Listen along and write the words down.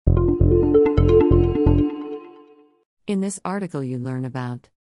In this article, you learn about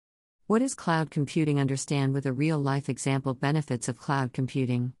what is cloud computing, understand with a real life example benefits of cloud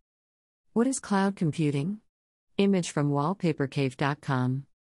computing. What is cloud computing? Image from wallpapercave.com.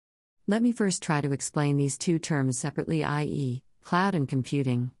 Let me first try to explain these two terms separately, i.e., cloud and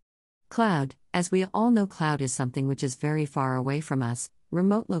computing. Cloud, as we all know, cloud is something which is very far away from us,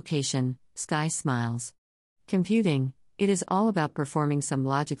 remote location, sky smiles. Computing, it is all about performing some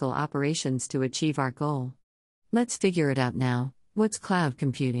logical operations to achieve our goal. Let's figure it out now. What's cloud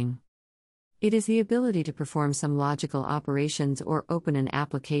computing? It is the ability to perform some logical operations or open an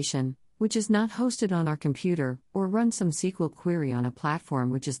application, which is not hosted on our computer, or run some SQL query on a platform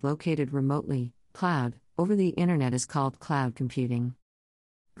which is located remotely. Cloud, over the internet, is called cloud computing.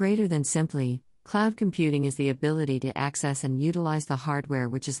 Greater than simply, cloud computing is the ability to access and utilize the hardware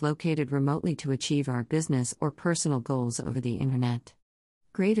which is located remotely to achieve our business or personal goals over the internet.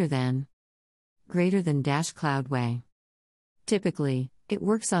 Greater than cloud way. Typically, it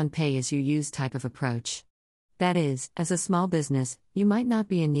works on pay-as-you-use type of approach. That is, as a small business, you might not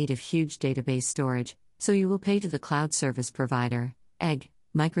be in need of huge database storage, so you will pay to the cloud service provider, e.g.,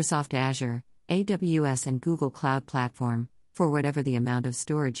 Microsoft Azure, AWS and Google Cloud Platform, for whatever the amount of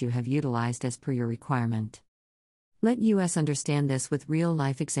storage you have utilized as per your requirement. Let us understand this with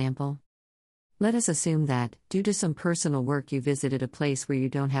real-life example. Let us assume that, due to some personal work, you visited a place where you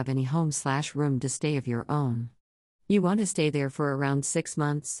don't have any home/room to stay of your own. You want to stay there for around 6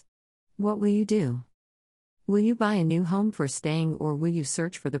 months. What will you do? Will you buy a new home for staying, or will you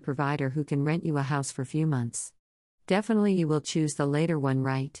search for the provider who can rent you a house for a few months? Definitely you will choose the later one,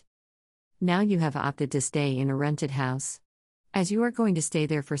 right? Now you have opted to stay in a rented house. As you are going to stay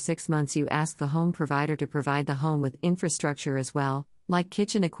there for 6 months, you ask the home provider to provide the home with infrastructure as well, like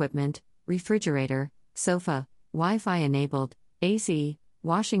kitchen equipment, refrigerator, sofa, Wi-Fi enabled, AC,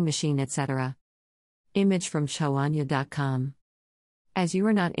 washing machine, etc. Image from shawanya.com. As you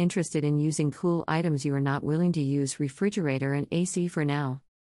are not interested in using cool items, you are not willing to use refrigerator and AC for now.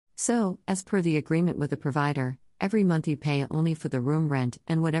 So, as per the agreement with the provider, every month you pay only for the room rent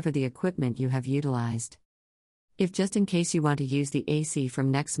and whatever the equipment you have utilized. If just in case you want to use the AC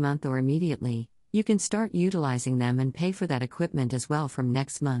from next month or immediately, you can start utilizing them and pay for that equipment as well from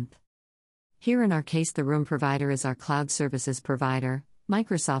next month. Here in our case, the room provider is our cloud services provider,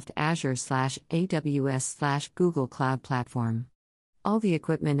 Microsoft Azure/AWS/Google Cloud Platform. All the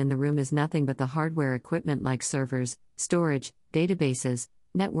equipment in the room is nothing but the hardware equipment like servers, storage, databases,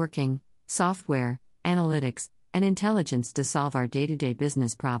 networking, software, analytics, and intelligence to solve our day-to-day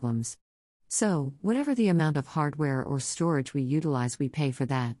business problems. So, whatever the amount of hardware or storage we utilize, we pay for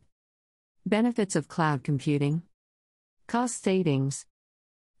that. Benefits of cloud computing. Cost savings.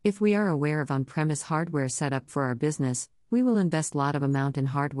 If we are aware of on-premise hardware setup for our business, we will invest a lot of amount in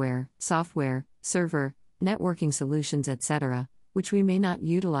hardware, software, server, networking solutions, etc., which we may not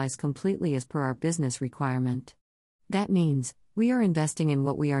utilize completely as per our business requirement. That means, we are investing in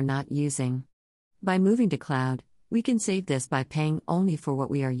what we are not using. By moving to cloud, we can save this by paying only for what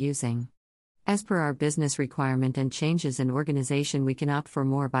we are using. As per our business requirement and changes in organization, we can opt for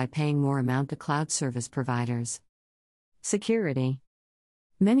more by paying more amount to cloud service providers. Security.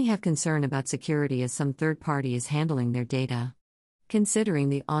 Many have concern about security as some third party is handling their data. Considering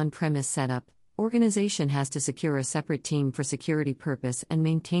the on-premise setup, organization has to secure a separate team for security purpose and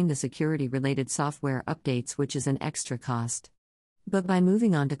maintain the security-related software updates, which is an extra cost. But by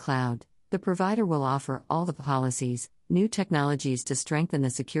moving on to cloud, the provider will offer all the policies, new technologies to strengthen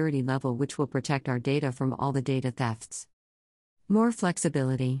the security level, which will protect our data from all the data thefts. More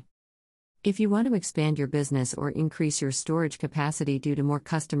flexibility. If you want to expand your business or increase your storage capacity due to more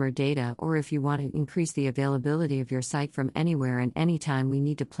customer data, or if you want to increase the availability of your site from anywhere and anytime, we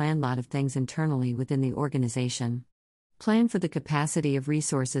need to plan a lot of things internally within the organization. Plan for the capacity of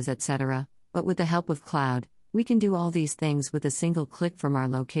resources, etc., but with the help of cloud, we can do all these things with a single click from our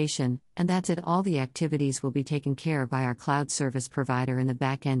location, and that's it. All the activities will be taken care of by our cloud service provider in the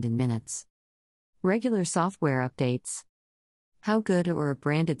back end in minutes. Regular software updates. How good or a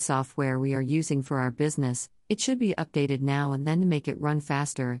branded software we are using for our business, it should be updated now and then to make it run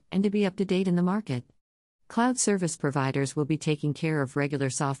faster and to be up to date in the market. Cloud service providers will be taking care of regular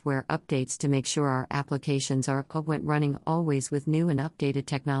software updates to make sure our applications are running always with new and updated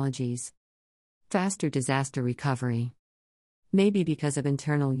technologies. Faster disaster recovery. Maybe because of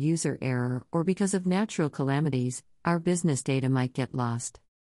internal user error or because of natural calamities, our business data might get lost.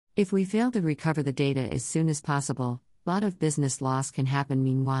 If we fail to recover the data as soon as possible, a lot of business loss can happen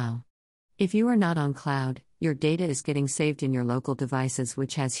meanwhile. If you are not on cloud, your data is getting saved in your local devices,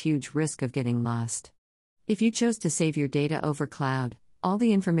 which has huge risk of getting lost. If you chose to save your data over cloud, All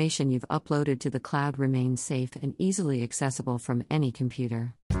the information you've uploaded to the cloud remains safe and easily accessible from any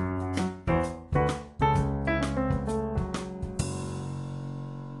computer.